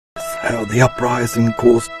how the uprising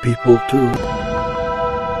caused people to...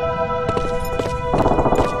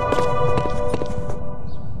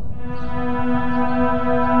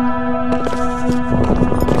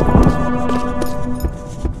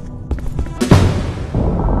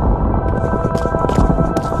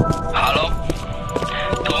 Halo?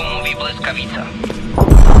 Tu mówi błyskawica.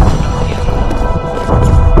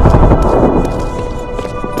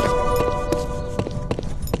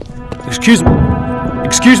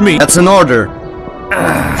 Excuse me. That's an order.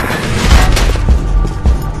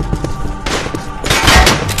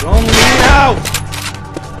 Don't lean out!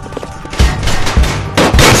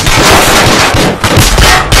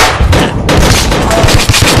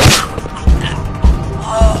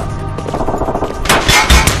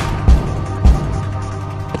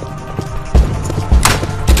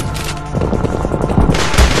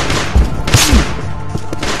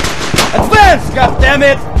 Advance,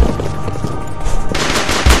 goddammit!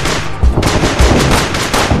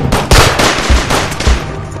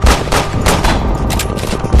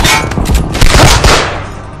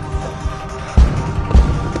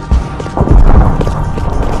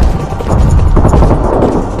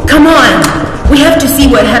 Come on! We have to see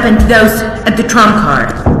what happened to those at the tram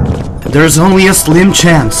car. There's only a slim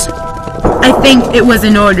chance. I think it was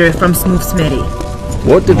an order from Smooth Smitty.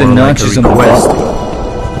 What did the More like Nazis a on the request.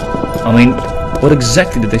 wall? I mean, what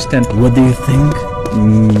exactly did they stand for? What do you think?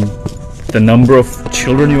 The number of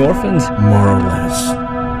children you orphaned? More or less.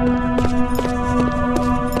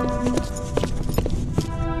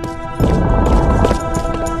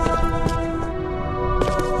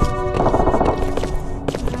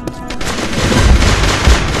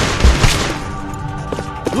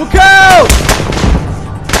 Look out!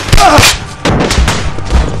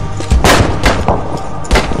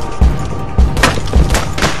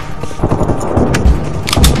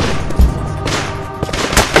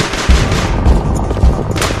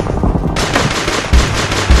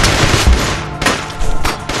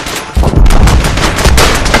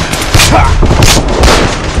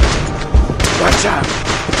 Watch out!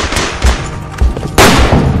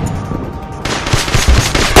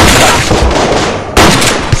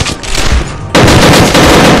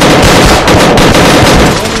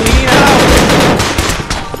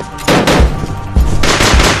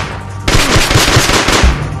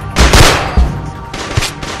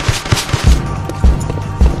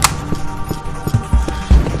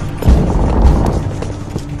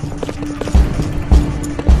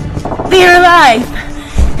 They're alive!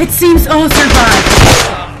 It seems all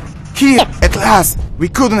survived. Here, at last! We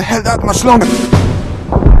couldn't hold out much longer!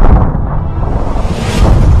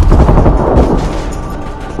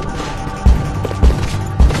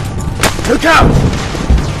 Look out!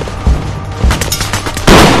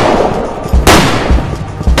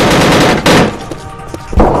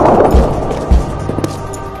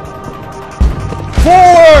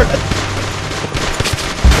 Forward!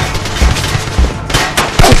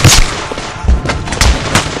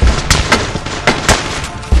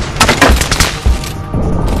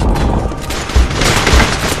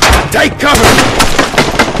 Take cover!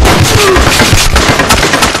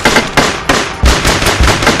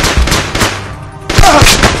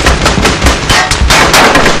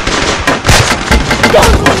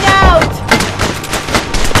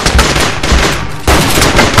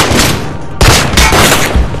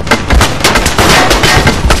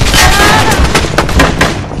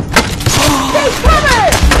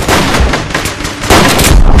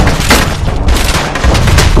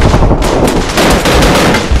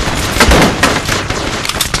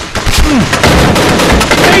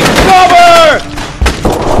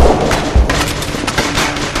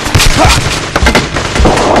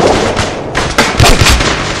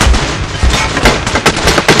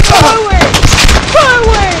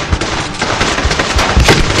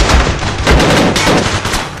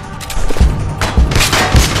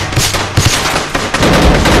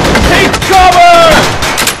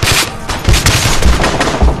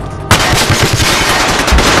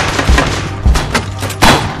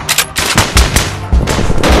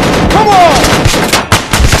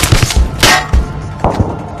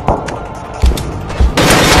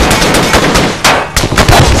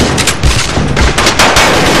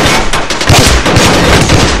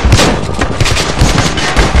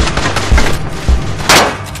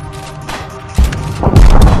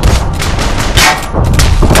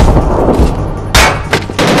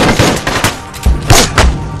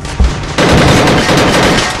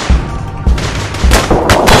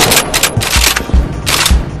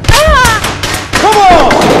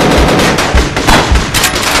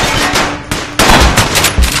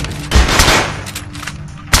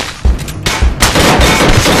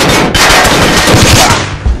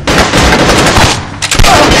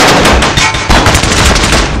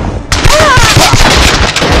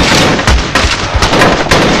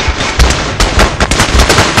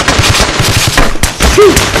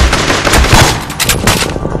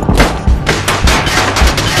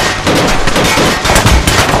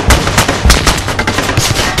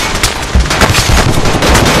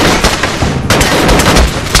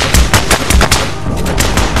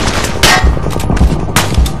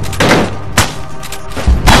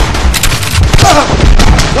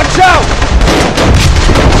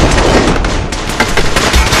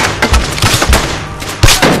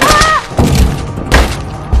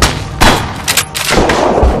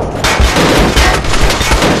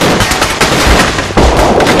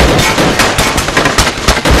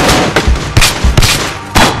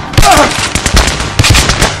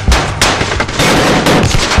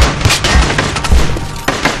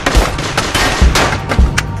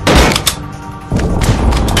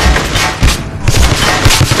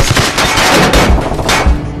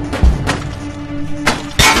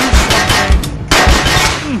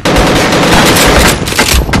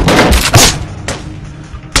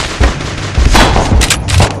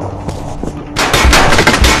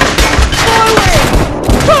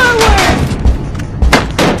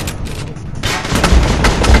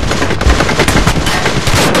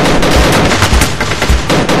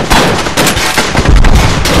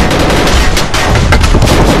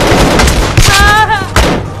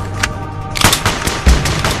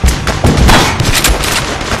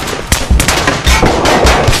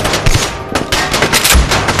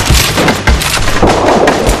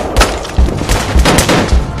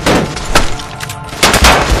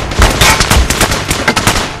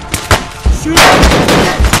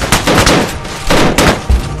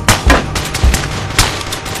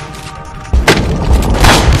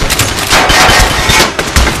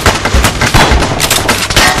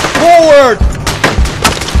 Forward!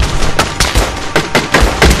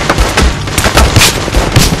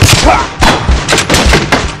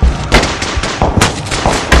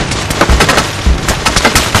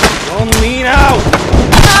 Don't lean out!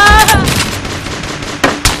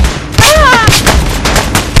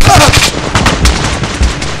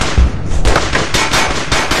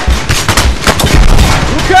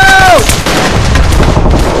 Look out!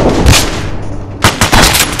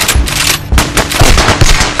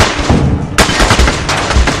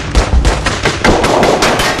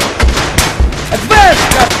 Advance,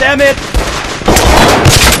 goddammit!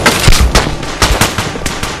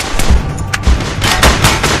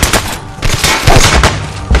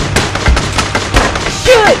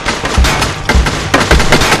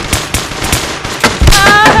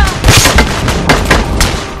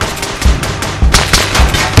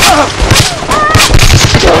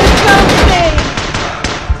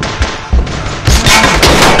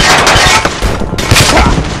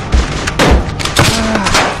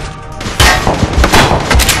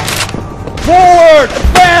 Forward!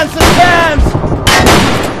 Advance! Advance!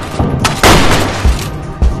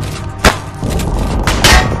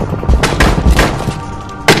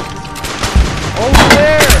 Over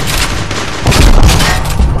there!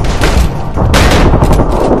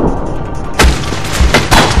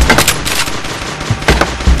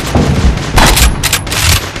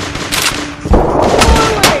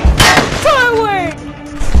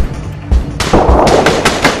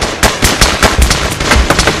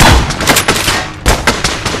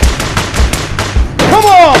 Come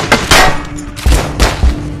on!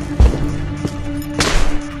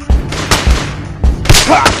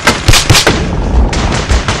 Ha!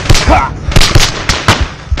 Ha!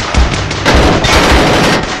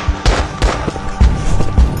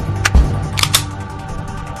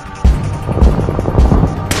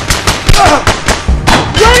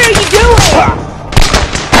 What are you doing? Ha!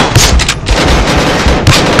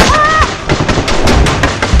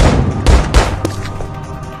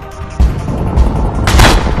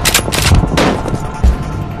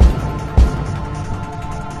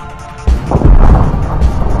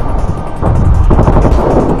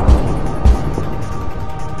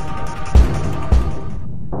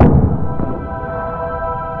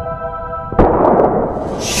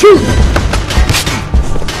 Shoot!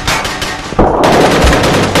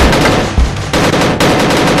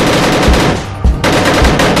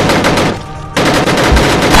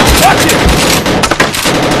 Watch it!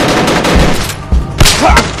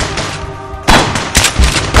 Ha!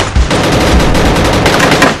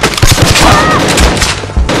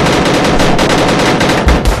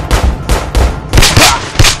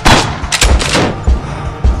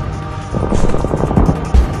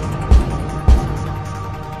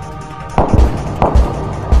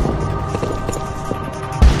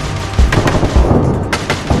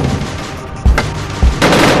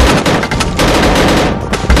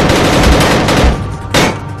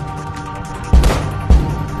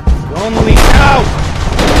 Don't lean out!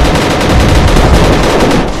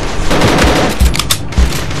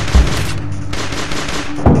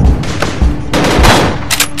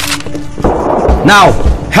 Now,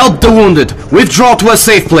 help the wounded. Withdraw to a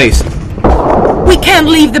safe place. We can't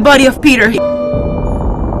leave the body of Peter here.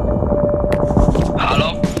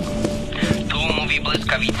 Halo? Tu mówi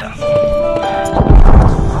Błyskawica.